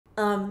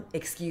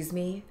Excuse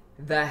me,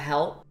 the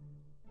help?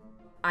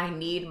 I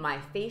need my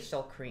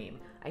facial cream.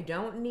 I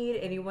don't need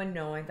anyone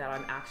knowing that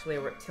I'm actually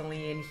a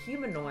reptilian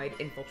humanoid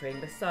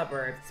infiltrating the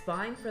suburbs,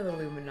 spying for the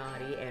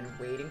Illuminati, and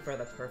waiting for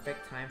the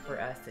perfect time for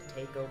us to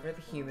take over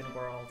the human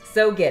world.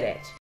 So get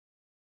it.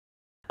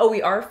 Oh,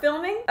 we are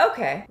filming?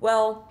 Okay,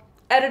 well,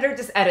 editor,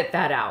 just edit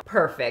that out.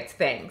 Perfect,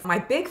 thanks. My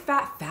Big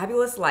Fat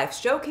Fabulous Life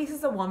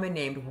showcases a woman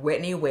named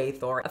Whitney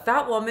Waythor, a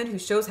fat woman who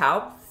shows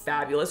how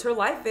fabulous her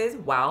life is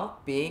while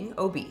being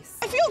obese.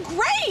 I feel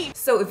great!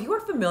 So if you are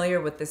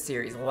familiar with this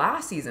series,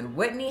 last season,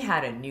 Whitney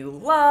had a new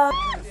love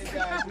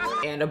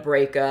and a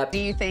breakup. Do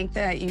you think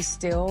that you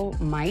still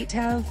might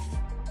have,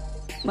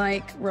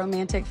 like,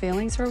 romantic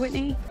feelings for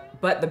Whitney?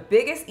 But the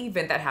biggest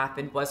event that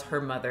happened was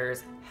her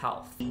mother's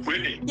health.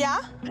 Whitney.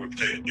 Yeah? We're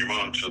taking your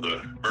mom to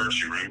the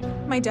emergency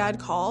room. My dad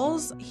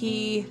calls.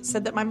 He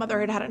said that my mother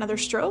had had another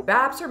stroke.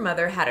 Babs, her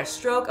mother, had a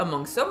stroke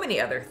among so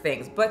many other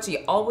things, but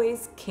she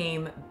always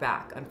came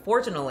back.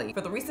 Unfortunately,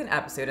 for the recent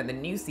episode in the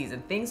new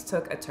season, things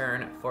took a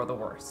turn for the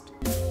worst.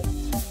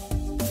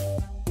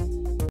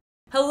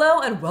 Hello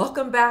and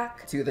welcome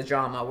back to The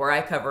Drama, where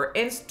I cover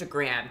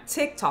Instagram,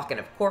 TikTok, and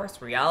of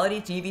course, reality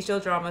TV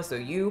show drama, so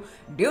you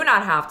do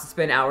not have to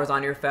spend hours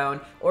on your phone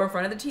or in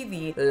front of the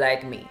TV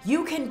like me.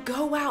 You can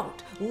go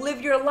out,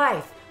 live your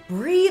life,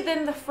 breathe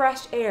in the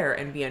fresh air,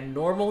 and be a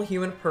normal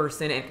human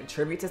person and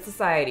contribute to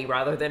society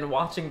rather than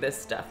watching this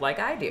stuff like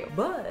I do.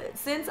 But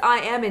since I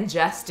am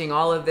ingesting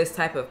all of this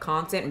type of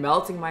content,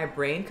 melting my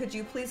brain, could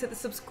you please hit the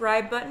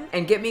subscribe button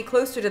and get me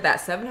closer to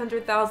that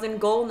 700,000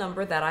 goal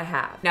number that I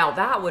have? Now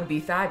that would be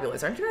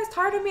fabulous. Aren't you guys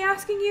tired of me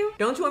asking you?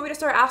 Don't you want me to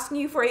start asking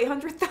you for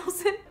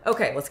 800,000?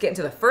 Okay, let's get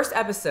into the first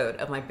episode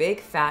of my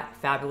Big Fat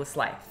Fabulous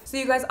Life. So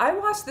you guys, I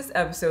watched this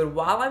episode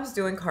while I was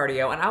doing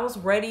cardio and I was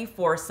ready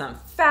for some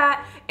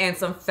fat and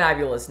some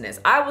fabulousness.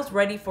 I was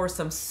ready for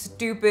some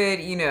stupid,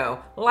 you know,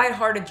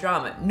 lighthearted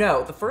drama.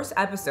 No, the first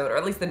episode, or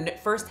at least the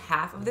first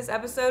half of this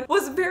episode,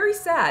 was very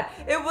sad.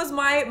 It was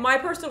my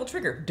personal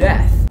trigger,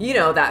 death. You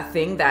know, that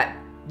thing that,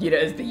 you know,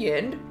 is the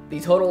end, the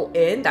total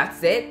end,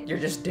 that's it, you're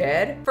just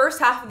dead. First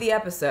half of the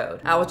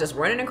episode, I was just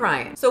running and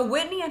crying. So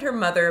Whitney and her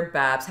mother,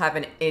 Babs, have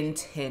an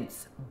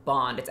intense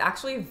bond. It's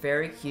actually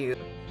very cute.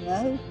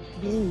 So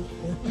cute.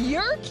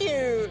 You're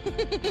cute!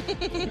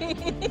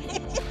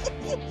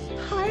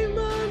 Hi,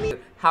 Mommy.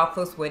 How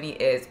close Whitney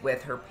is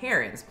with her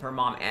parents, her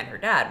mom and her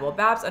dad. Well,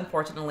 Babs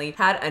unfortunately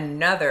had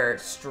another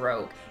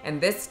stroke, and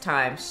this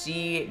time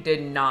she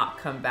did not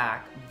come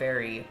back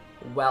very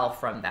well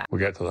from that. We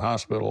got to the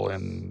hospital,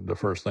 and the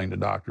first thing the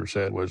doctor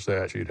said was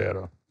that she'd had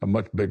a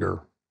much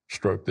bigger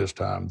stroke this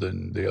time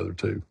than the other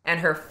two. And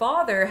her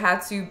father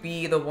had to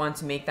be the one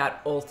to make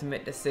that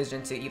ultimate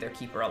decision to either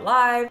keep her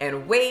alive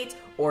and wait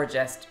or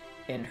just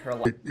end her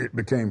life. It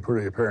became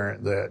pretty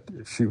apparent that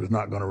she was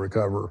not going to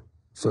recover.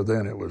 So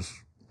then it was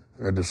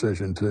a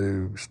decision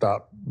to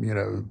stop, you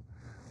know,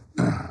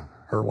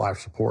 her life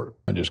support.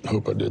 I just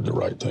hope I did the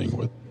right thing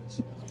but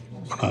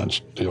I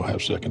still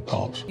have second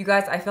thoughts. You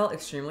guys, I felt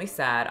extremely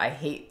sad. I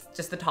hate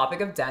just the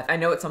topic of death. I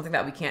know it's something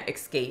that we can't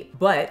escape,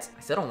 but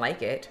I still don't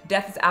like it.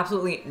 Death is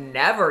absolutely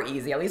never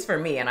easy, at least for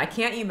me, and I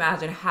can't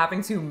imagine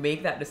having to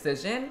make that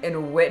decision.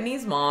 In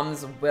Whitney's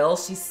mom's will,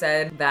 she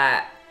said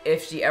that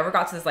if she ever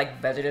got to this like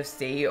vegetative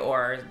state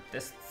or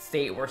this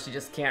state where she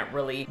just can't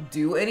really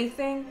do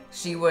anything,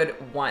 she would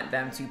want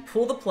them to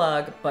pull the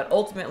plug, but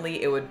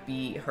ultimately it would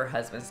be her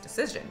husband's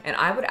decision. And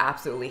I would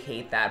absolutely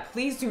hate that.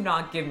 Please do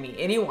not give me,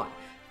 anyone,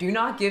 do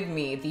not give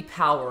me the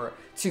power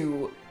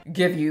to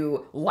give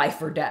you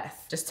life or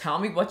death. Just tell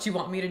me what you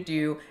want me to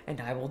do and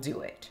I will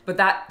do it. But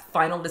that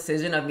final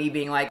decision of me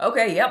being like,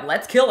 okay, yep,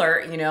 let's kill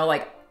her, you know,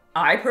 like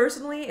I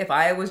personally, if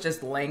I was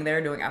just laying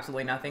there doing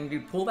absolutely nothing,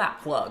 dude, pull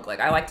that plug. Like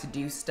I like to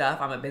do stuff.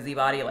 I'm a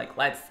busybody. Like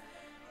let's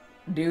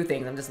do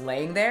things. I'm just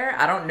laying there.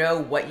 I don't know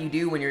what you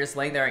do when you're just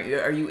laying there.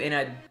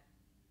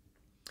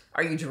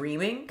 Are you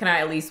dreaming? Can I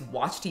at least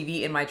watch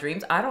TV in my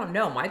dreams? I don't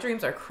know. My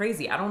dreams are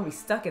crazy. I don't want to be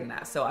stuck in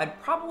that. So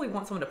I'd probably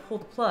want someone to pull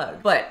the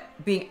plug. But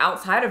being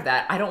outside of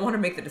that, I don't want to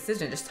make the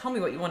decision. Just tell me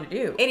what you want to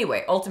do.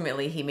 Anyway,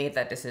 ultimately he made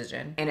that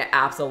decision and it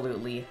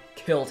absolutely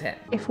killed him.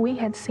 If we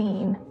had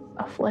seen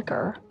a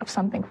flicker of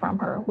something from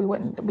her, we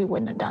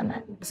wouldn't have done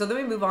that. So then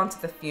we move on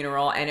to the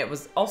funeral, and it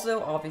was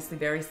also obviously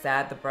very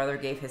sad. The brother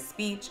gave his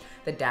speech,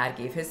 the dad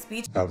gave his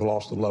speech. I've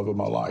lost the love of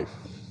my life,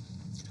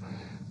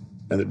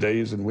 and the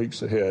days and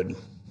weeks ahead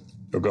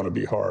are going to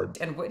be hard.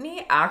 And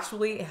Whitney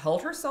actually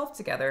held herself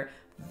together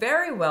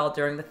very well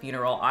during the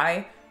funeral.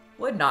 I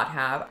would not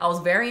have. I was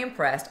very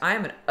impressed. I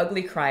am an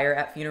ugly crier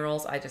at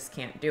funerals. I just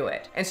can't do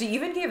it. And she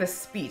even gave a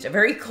speech, a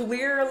very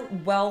clear,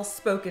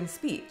 well-spoken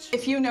speech.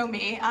 If you know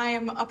me, I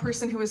am a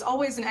person who is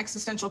always in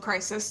existential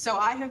crisis, so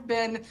I have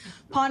been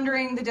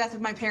pondering the death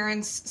of my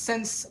parents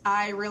since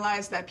I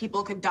realized that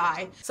people could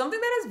die.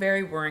 Something that is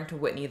very worrying to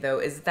Whitney, though,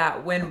 is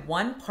that when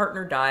one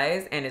partner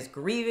dies and is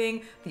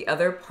grieving, the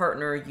other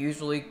partner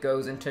usually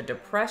goes into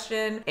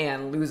depression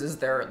and loses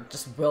their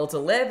just will to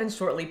live and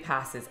shortly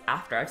passes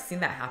after. I've seen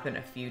that happen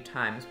a few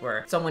times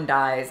where someone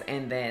dies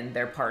and then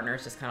their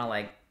partner's just kind of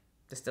like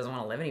just doesn't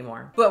want to live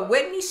anymore. But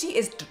Whitney, she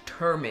is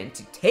determined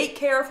to take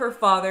care of her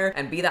father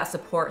and be that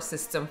support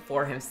system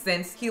for him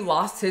since he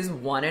lost his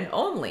one and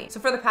only. So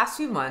for the past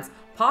few months,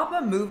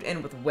 Papa moved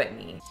in with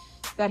Whitney.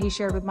 That he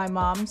shared with my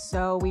mom,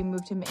 so we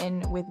moved him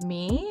in with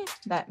me.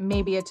 That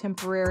may be a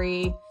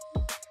temporary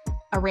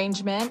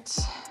arrangement.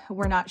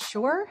 We're not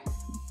sure,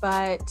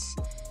 but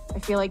I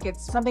feel like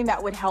it's something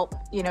that would help,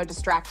 you know,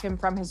 distract him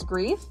from his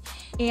grief.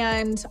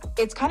 And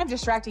it's kind of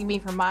distracting me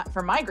from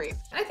my grief.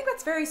 And I think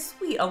that's very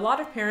sweet. A lot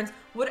of parents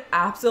would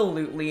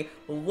absolutely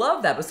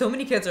love that, but so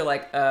many kids are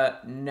like,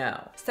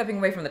 no. Stepping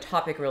away from the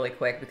topic really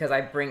quick, because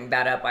I bring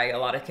that up by a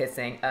lot of kids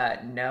saying,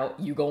 no,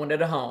 you go into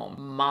the home,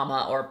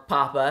 mama or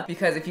papa.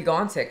 Because if you go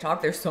on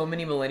TikTok, there's so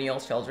many millennial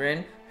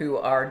children who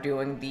are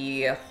doing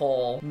the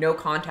whole no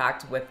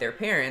contact with their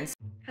parents.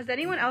 Has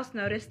anyone else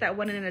noticed that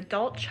when an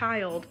adult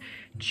child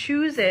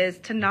chooses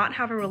to not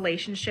have a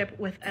relationship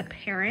with a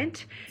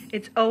parent,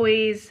 it's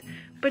always,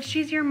 but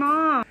she's your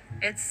mom?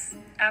 It's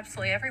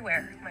absolutely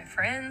everywhere. My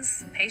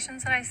friends,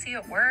 patients that I see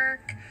at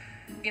work,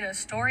 you know,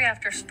 story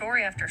after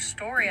story after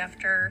story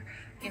after,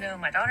 you know,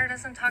 my daughter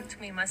doesn't talk to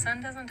me, my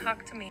son doesn't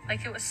talk to me.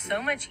 Like, it was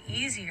so much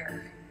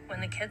easier when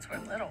the kids were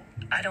little.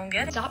 I don't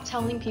get it. Stop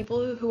telling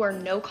people who are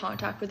no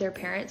contact with their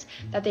parents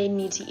that they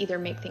need to either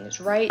make things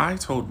right. I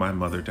told my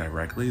mother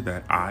directly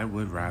that I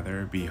would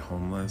rather be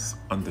homeless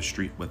on the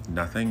street with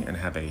nothing and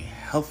have a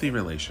healthy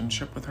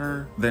relationship with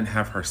her than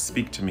have her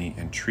speak to me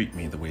and treat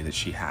me the way that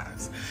she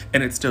has.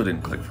 And it still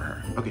didn't click for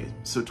her. Okay,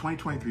 so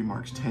 2023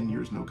 marks 10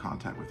 years no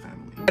contact with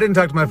family. I didn't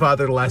talk to my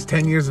father the last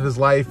 10 years of his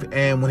life,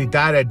 and when he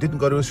died, I didn't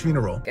go to his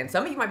funeral. And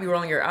some of you might be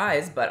rolling your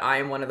eyes, but I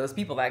am one of those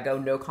people that go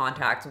no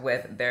contact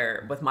with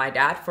my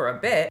dad for a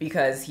bit,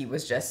 because he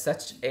was just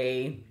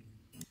a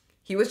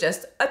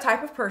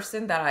type of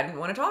person that I didn't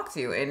want to talk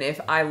to. And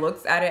if I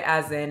looked at it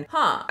as in,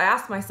 I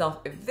asked myself,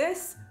 if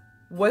this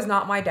was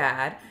not my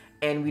dad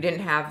and we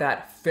didn't have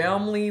that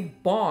family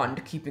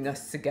bond keeping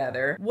us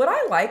together, would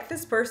I like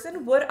this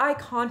person? Would I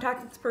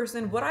contact this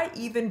person? Would I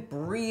even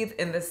breathe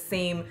in the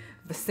same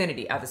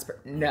vicinity of this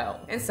person? No.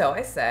 And so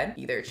I said,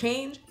 either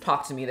change,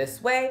 talk to me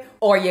this way,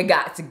 or you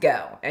got to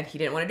go. And he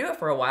didn't want to do it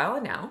for a while,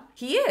 and now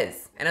he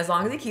is. And as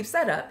long as he keeps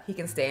that up, he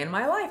can stay in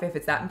my life if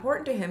it's that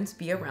important to him to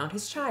be around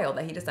his child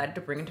that he decided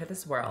to bring into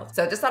this world.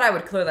 So just thought I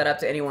would clear that up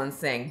to anyone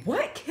saying,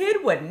 what kid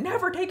would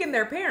never take in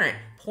their parent?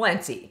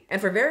 Plenty,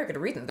 and for very good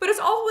reasons. But it's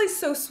always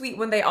so sweet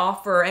when they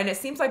offer, and it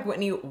seems like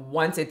Whitney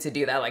wanted to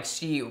do that. Like,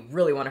 she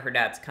really wanted her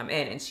dad to come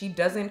in, and she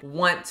doesn't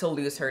want to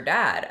lose her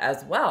dad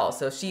as well.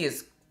 So she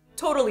is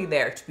totally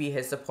there to be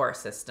his support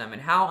system.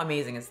 And how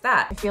amazing is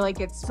that? I feel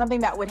like it's something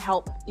that would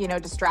help, you know,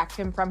 distract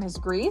him from his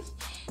grief.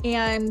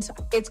 And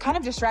it's kind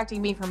of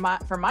distracting me from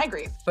my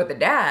grief. But the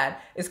dad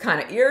is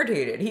kind of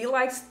irritated. He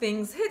likes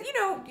things, you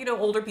know,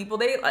 older people,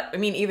 I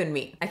mean, even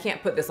me. I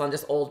can't put this on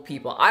just old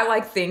people. I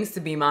like things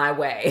to be my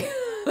way.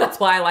 That's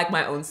why I like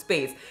my own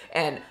space.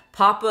 And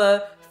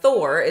Papa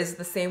Thor is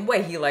the same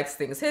way. He likes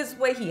things his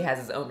way. He has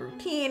his own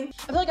routine.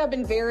 I feel like I've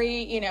been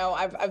very, you know,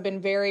 I've been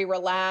very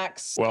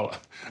relaxed. Well,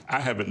 I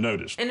haven't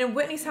noticed. And in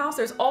Whitney's house,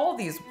 there's all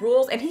these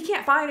rules, and he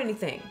can't find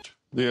anything.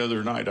 The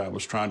other night, I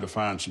was trying to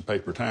find some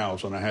paper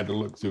towels, and I had to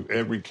look through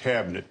every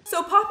cabinet.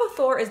 So Papa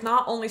Thor is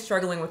not only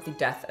struggling with the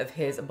death of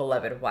his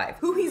beloved wife,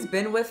 who he's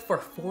been with for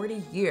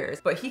 40 years,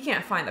 but he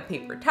can't find the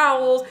paper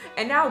towels,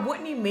 and now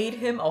Whitney made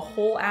him a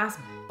whole ass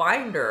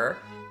binder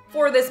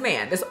for this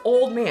man, this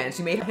old man.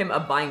 She made him a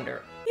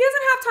binder. He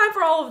doesn't have time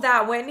for all of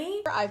that,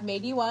 Whitney. I've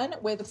made you one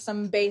with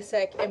some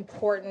basic,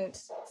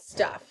 important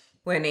stuff.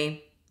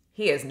 Whitney,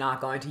 he is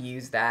not going to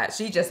use that.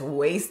 She just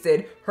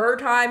wasted her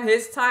time,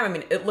 his time. I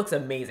mean, it looks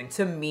amazing.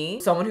 To me,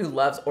 someone who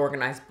loves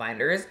organized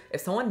binders,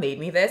 if someone made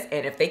me this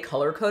and if they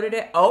color coded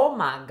it, oh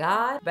my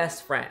God,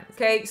 best friends.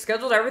 Okay,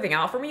 scheduled everything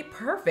out for me,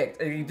 perfect.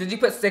 Did you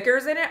put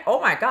stickers in it? Oh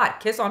my God,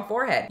 kiss on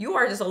forehead. You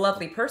are just a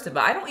lovely person,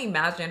 but I don't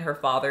imagine her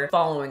father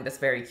following this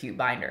very cute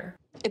binder.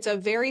 It's a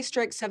very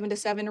strict 7 to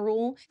 7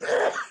 rule.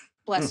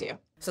 Bless you.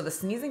 So the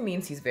sneezing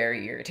means he's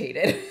very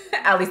irritated.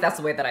 At least that's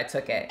the way that I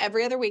took it.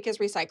 Every other week is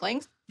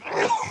recycling.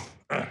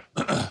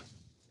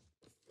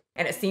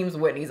 And it seems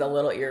Whitney's a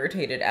little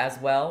irritated as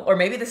well. Or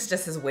maybe this is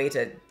just his way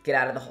to get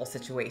out of the whole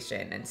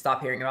situation and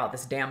stop hearing about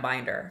this damn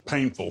binder.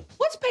 Painful.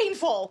 What's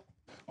painful?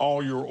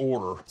 All your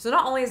order. So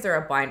not only is there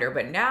a binder,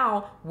 but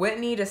now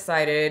Whitney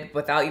decided,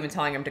 without even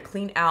telling him, to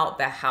clean out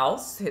their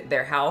house,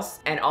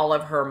 and all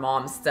of her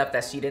mom's stuff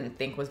that she didn't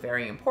think was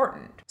very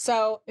important.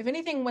 So if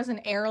anything was an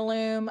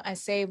heirloom, I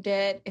saved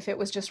it. If it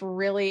was just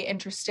really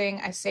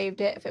interesting, I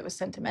saved it. If it was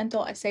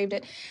sentimental, I saved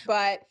it.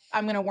 But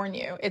I'm gonna warn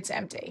you, it's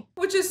empty.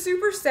 Which is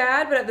super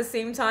sad, but at the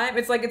same time,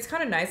 it's like, it's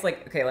kind of nice.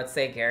 Like, okay, let's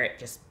say Garrett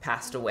just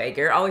passed away.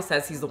 Garrett always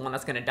says he's the one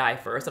that's gonna die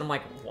first. And I'm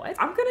like, what?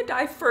 I'm gonna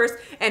die first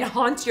and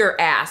haunt your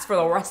ass for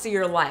the rest of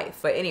your life.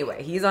 But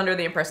anyway, he's under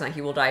the impression that he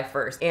will die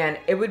first. And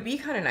it would be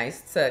kind of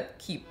nice to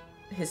keep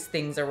his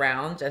things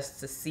around just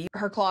to see.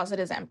 Her closet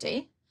is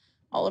empty.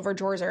 All of her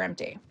drawers are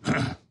empty.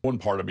 One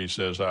part of me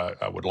says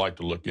I would like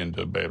to look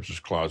into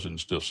Babs' closet and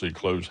still see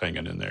clothes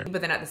hanging in there.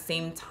 But then at the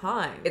same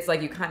time, it's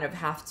like you kind of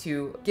have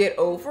to get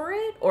over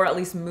it or at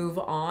least move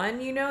on,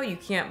 you know? You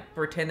can't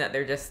pretend that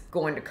they're just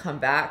going to come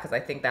back, because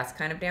I think that's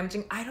kind of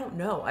damaging. I don't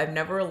know. I've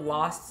never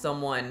lost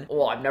someone,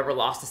 well, I've never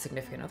lost a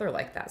significant other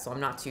like that, so I'm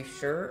not too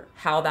sure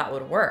how that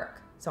would work.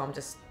 So I'm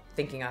just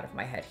thinking out of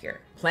my head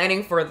here.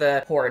 Planning for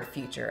the horrid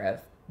future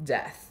of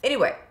death.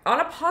 Anyway, on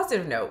a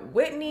positive note,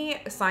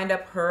 Whitney signed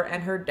up her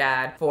and her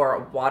dad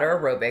for water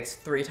aerobics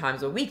 3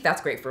 times a week.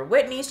 That's great for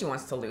Whitney. She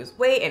wants to lose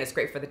weight, and it's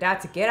great for the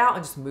dad to get out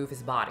and just move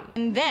his body.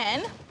 And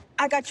then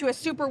I got you a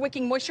super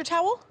wicking moisture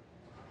towel.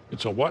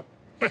 It's a what?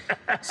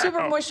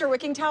 Super moisture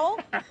wicking towel,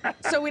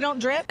 so we don't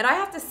drip. And I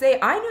have to say,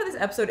 I know this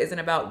episode isn't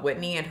about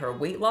Whitney and her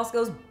weight loss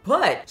goals,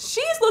 but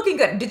she's looking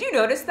good. Did you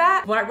notice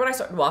that? When I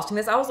started watching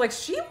this, I was like,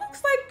 she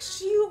looks like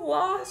she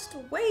lost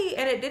weight,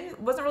 and it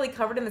wasn't really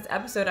covered in this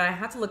episode, and I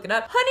had to look it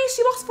up. Honey,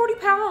 she lost 40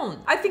 pounds.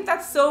 I think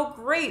that's so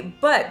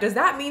great, but does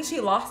that mean she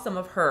lost some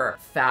of her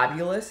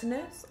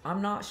fabulousness?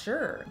 I'm not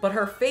sure. But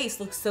her face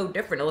looks so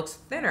different. It looks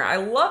thinner. I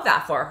love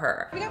that for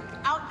her. Here we go.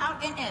 Out,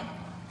 out, in.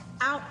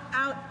 Out,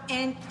 out,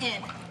 in.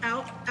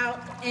 Out, out,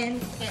 in.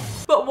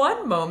 But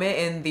one moment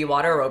in the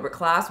water aerobic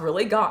class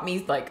really got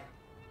me like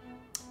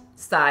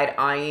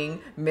side-eyeing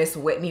Miss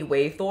Whitney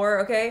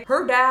Waythor, okay?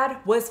 Her dad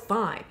was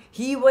fine.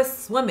 He was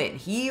swimming.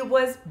 He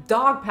was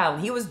dog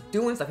paddling. He was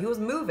doing stuff. He was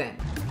moving.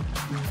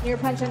 You're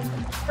punching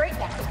straight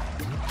down.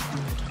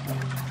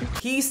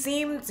 He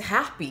seemed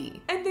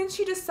happy. And then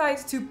she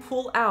decides to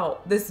pull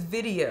out this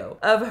video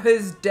of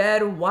his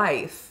dead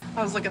wife.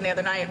 I was looking the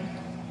other night.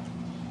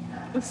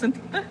 Listen.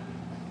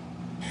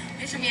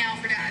 It's a meow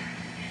for dad.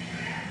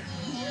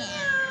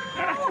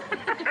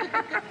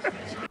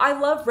 I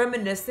love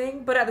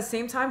reminiscing, but at the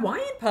same time, why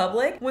in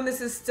public when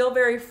this is still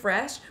very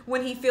fresh,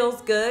 when he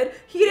feels good?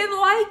 He didn't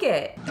like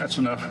it. That's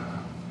enough.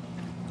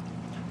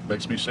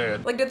 Makes me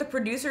sad. Like, did the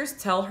producers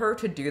tell her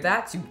to do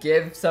that to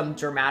give some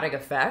dramatic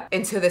effect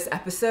into this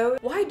episode?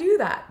 Why do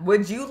that?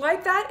 Would you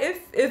like that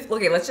if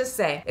okay, let's just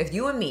say, if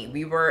you and me,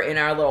 we were in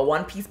our little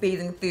one-piece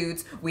bathing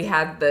suits, we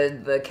had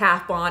the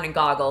calf on and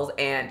goggles,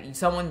 and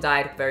someone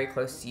died very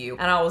close to you,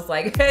 and I was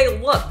like,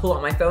 hey, look, pull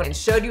out my phone and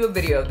showed you a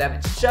video of them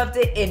and shoved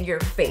it in your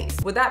face.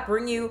 Would that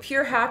bring you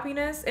pure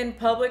happiness in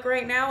public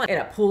right now in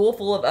a pool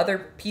full of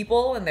other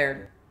people and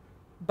their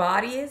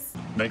bodies?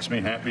 Makes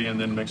me happy and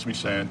then makes me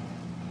sad.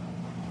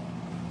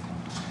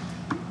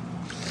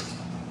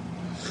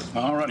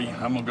 Alrighty,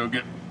 I'm gonna go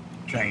get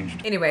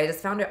changed. Anyway, I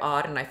just found it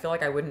odd, and I feel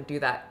like I wouldn't do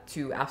that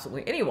to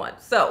absolutely anyone.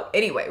 So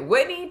anyway,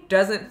 Whitney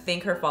doesn't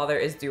think her father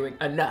is doing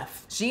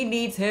enough. She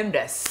needs him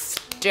to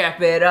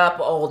step it up,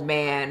 old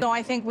man. So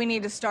I think we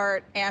need to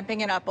start amping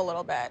it up a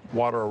little bit.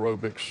 Water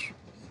aerobics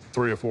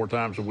 3 or 4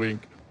 times a week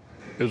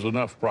is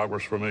enough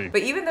progress for me.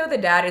 But even though the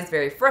dad is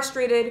very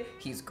frustrated,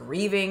 he's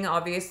grieving,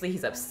 obviously,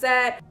 he's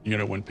upset. You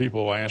know, when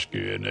people ask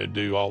you, and they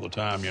do all the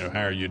time, you know,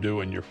 how are you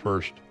doing? Your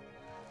first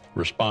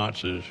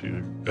response is,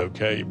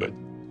 okay, but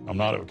I'm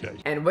not okay.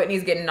 And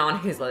Whitney's getting on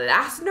his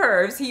last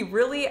nerves. He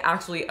really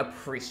actually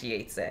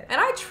appreciates it.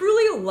 And I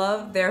truly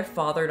love their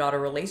father-daughter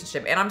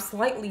relationship, and I'm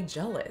slightly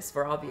jealous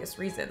for obvious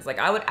reasons. Like,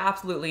 I would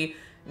absolutely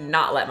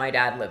not let my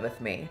dad live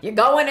with me. You're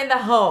going in the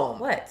home.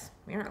 What?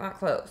 We aren't that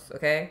close,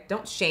 okay?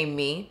 Don't shame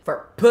me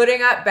for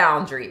putting up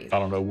boundaries. I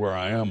don't know where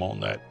I am on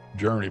that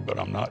journey, but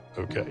I'm not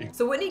okay.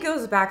 So Whitney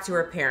goes back to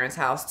her parents'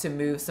 house to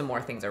move some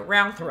more things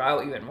around, throw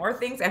out even more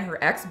things, and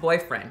her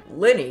ex-boyfriend,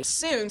 Lenny,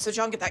 Soon, so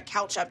John get that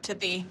couch up to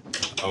the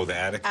the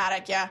attic?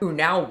 attic, yeah. who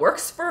now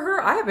works for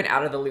her. I have been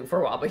out of the loop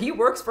for a while, but he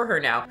works for her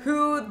now,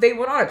 who they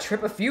went on a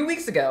trip a few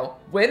weeks ago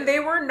when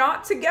they were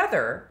not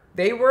together.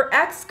 They were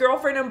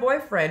ex-girlfriend and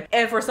boyfriend,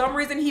 and for some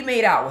reason he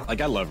made out with her.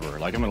 Like, I love her.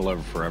 Like, I'm gonna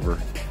love her forever.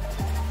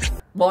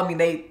 Well, I mean,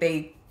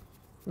 they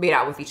made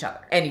out with each other.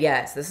 And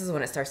yes, this is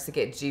when it starts to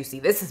get juicy.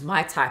 This is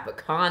my type of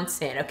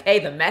content, okay?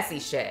 The messy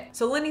shit.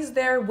 So Lenny's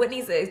there.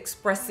 Whitney's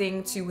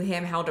expressing to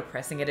him how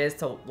depressing it is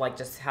to, like,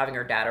 just having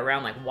her dad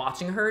around, like,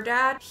 watching her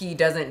dad. He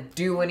doesn't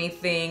do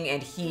anything,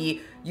 and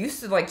he used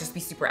to, like, just be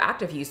super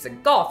active. He used to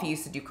golf. He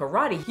used to do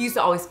karate. He used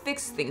to always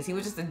fix things. He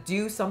was just a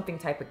do something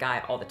type of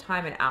guy all the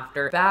time. And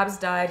after Babs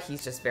died,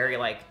 he's just very,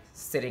 like,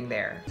 sitting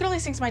there. Look at all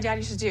these things my dad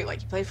used to do. Like,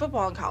 he played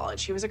football in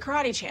college. He was a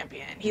karate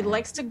champion. He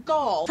likes to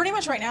golf. Pretty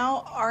much right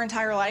now, our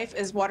entire life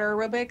is water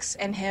aerobics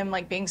and him,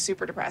 like, being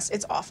super depressed.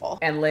 It's awful.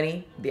 And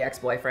Lenny, the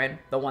ex-boyfriend,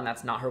 the one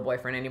that's not her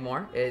boyfriend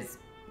anymore, is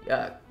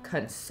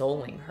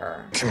consoling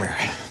her. Come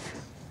here.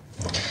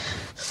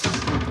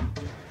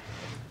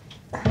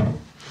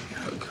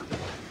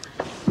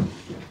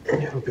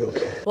 It'll be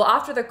okay. Well,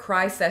 after the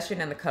cry session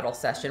and the cuddle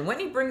session,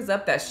 Whitney brings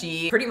up that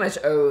she pretty much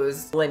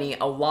owes Lenny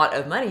a lot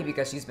of money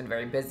because she's been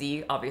very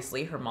busy.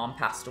 Obviously, her mom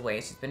passed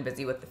away. She's been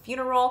busy with the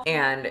funeral,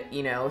 and,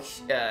 you know,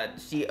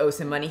 she owes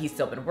him money. He's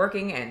still been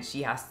working, and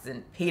she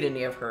hasn't paid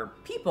any of her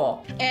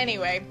people.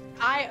 Anyway,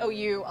 I owe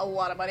you a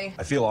lot of money.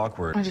 I feel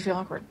awkward. Why'd you feel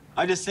awkward?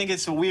 I just think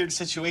it's a weird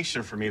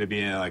situation for me to be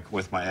in, like,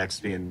 with my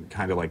ex being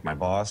kind of like my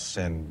boss,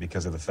 and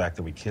because of the fact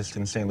that we kissed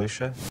in St.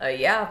 Lucia.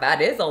 Yeah,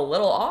 that is a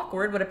little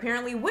awkward, but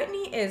apparently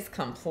Whitney is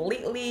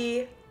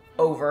completely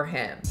over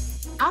him.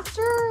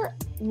 After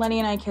Lenny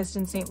and I kissed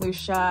in St.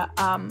 Lucia,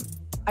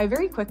 I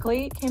very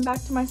quickly came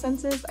back to my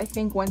senses. I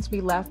think once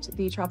we left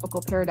the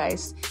tropical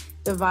paradise,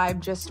 the vibe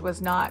just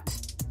was not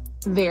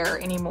there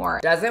anymore.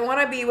 Doesn't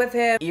want to be with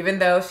him, even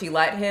though she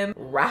let him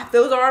wrap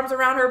those arms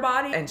around her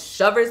body and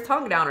shove his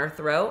tongue down her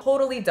throat.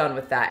 Totally done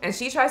with that. And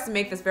she tries to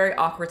make this very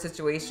awkward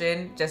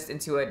situation just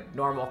into a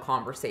normal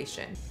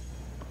conversation.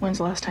 When's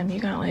the last time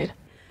you got laid?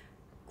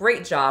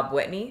 Great job,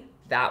 Whitney.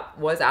 That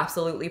was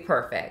absolutely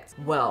perfect.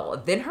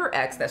 Well, then her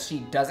ex that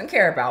she doesn't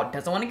care about,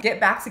 doesn't want to get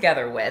back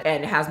together with,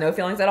 and has no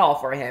feelings at all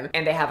for him,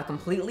 and they have a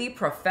completely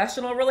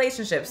professional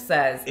relationship,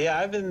 says, Yeah,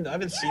 I've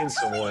been seeing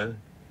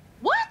someone.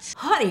 What?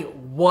 Honey,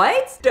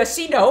 what? Does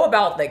she know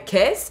about the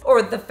kiss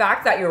or the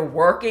fact that you're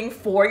working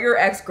for your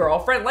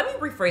ex-girlfriend? Let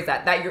me rephrase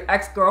that. That your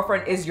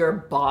ex-girlfriend is your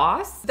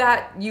boss?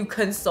 That you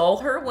console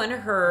her when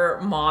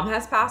her mom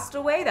has passed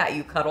away? That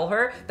you cuddle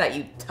her? That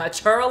you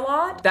touch her a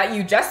lot? That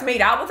you just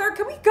made out with her?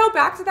 Can we go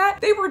back to that?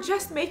 They were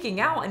just making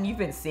out and you've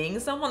been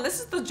seeing someone? This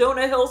is the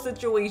Jonah Hill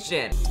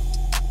situation.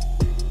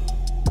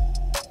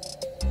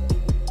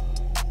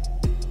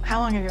 How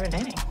long have you been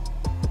dating?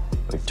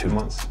 Like 2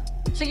 months.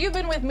 So you've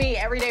been with me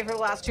every day for the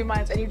last 2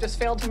 months and you just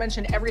failed to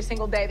mention every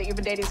single day that you've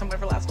been dating someone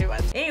for the last 2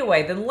 months.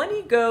 Anyway, then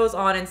Lenny goes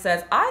on and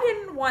says, I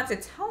didn't want to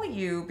tell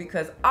you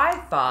because I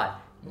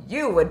thought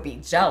you would be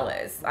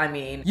jealous. I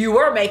mean, you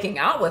were making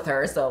out with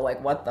her, so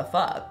like, what the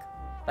fuck?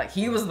 Like,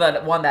 he was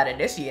the one that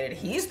initiated.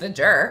 He's the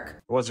jerk.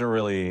 It wasn't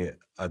really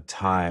a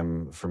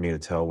time for me to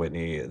tell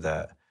Whitney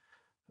that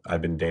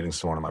I'd been dating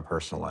someone in my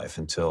personal life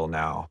until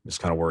now. I'm just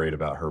kind of worried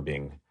about her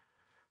being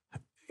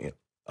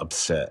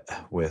upset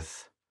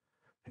with,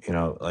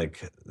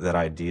 like that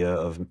idea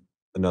of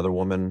another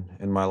woman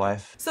in my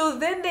life. So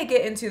then they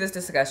get into this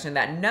discussion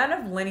that none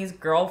of Lenny's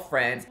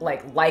girlfriends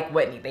like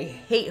Whitney. They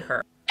hate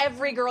her.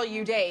 Every girl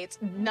you date,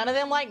 none of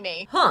them like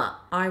me. Huh,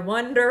 I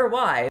wonder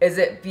why. Is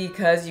it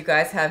because you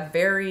guys have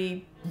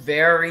very,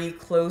 very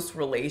close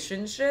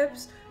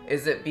relationships?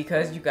 Is it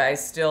because you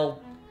guys still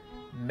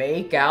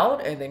make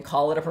out and then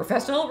call it a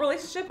professional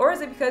relationship? Or is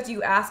it because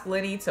you ask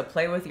Lenny to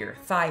play with your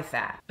thigh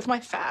fat? It's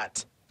my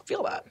fat.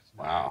 Feel that.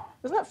 Wow.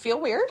 Doesn't that feel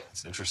weird?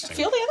 It's interesting.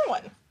 Feel the other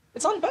one.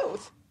 It's on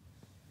both.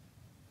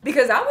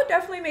 Because that would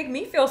definitely make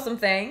me feel some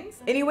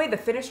things. Anyway, the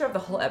finisher of the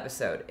whole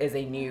episode is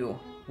a new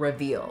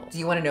reveal. Do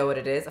you want to know what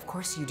it is? Of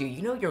course you do.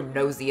 You know you're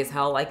nosy as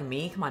hell like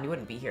me. Come on, you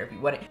wouldn't be here if you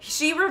wouldn't.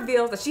 She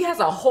reveals that she has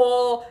a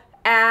whole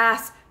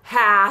ass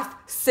half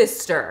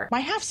sister. My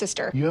half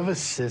sister. You have a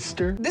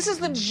sister? This is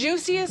the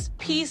juiciest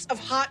piece of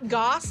hot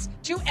goss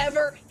to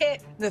ever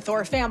hit the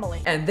Thor family.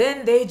 And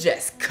then they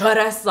just cut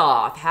us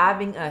off,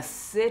 having us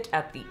sit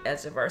at the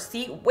edge of our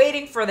seat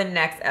waiting for the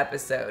next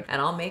episode.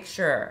 And I'll make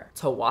sure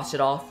to watch it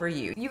all for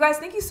you. You guys,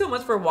 thank you so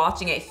much for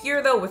watching it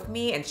here though with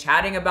me and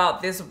chatting about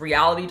this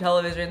reality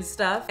television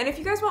stuff. And if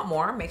you guys want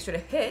more, make sure to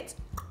hit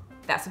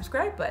that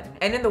subscribe button.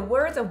 And in the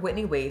words of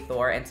Whitney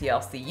Waythor and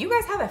TLC, you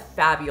guys have a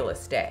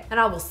fabulous day. And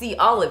I will see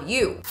all of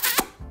you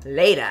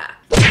later.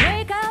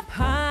 Wake up,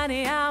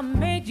 honey, I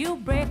made you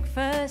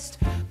breakfast.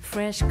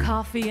 Fresh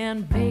coffee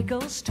and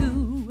bagels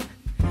too.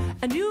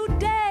 A new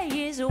day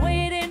is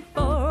waiting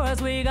for us.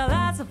 We got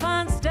lots of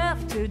fun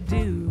stuff to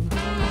do.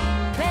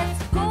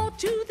 Let's go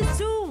to the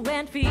zoo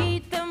and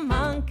feed the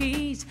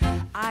monkeys.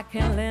 I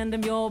can lend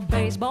them your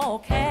baseball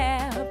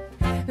cap.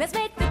 Let's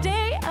make the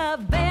day a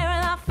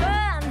barrel of fun.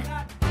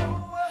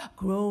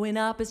 Growing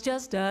up is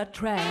just a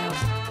trap.